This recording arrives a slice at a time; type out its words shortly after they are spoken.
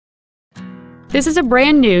This is a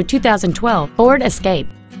brand new 2012 Ford Escape.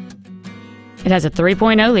 It has a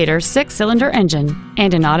 3.0-liter 6-cylinder engine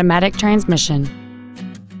and an automatic transmission.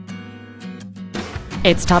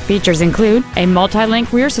 Its top features include a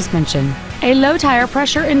multi-link rear suspension, a low tire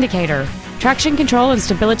pressure indicator, traction control and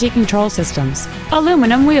stability control systems,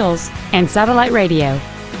 aluminum wheels, and satellite radio.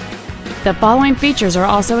 The following features are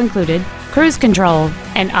also included: cruise control,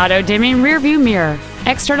 an auto-dimming rear-view mirror,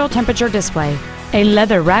 external temperature display, a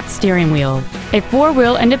leather-wrapped steering wheel, a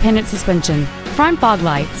 4-wheel independent suspension, front fog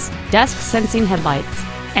lights, dusk sensing headlights,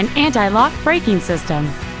 an anti-lock braking system,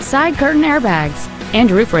 side curtain airbags,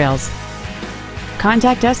 and roof rails.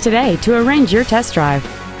 Contact us today to arrange your test drive.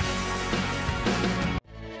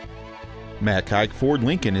 Matt Haik Ford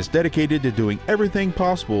Lincoln is dedicated to doing everything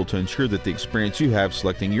possible to ensure that the experience you have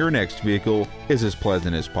selecting your next vehicle is as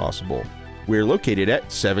pleasant as possible. We're located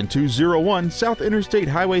at 7201 South Interstate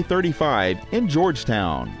Highway 35 in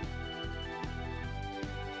Georgetown.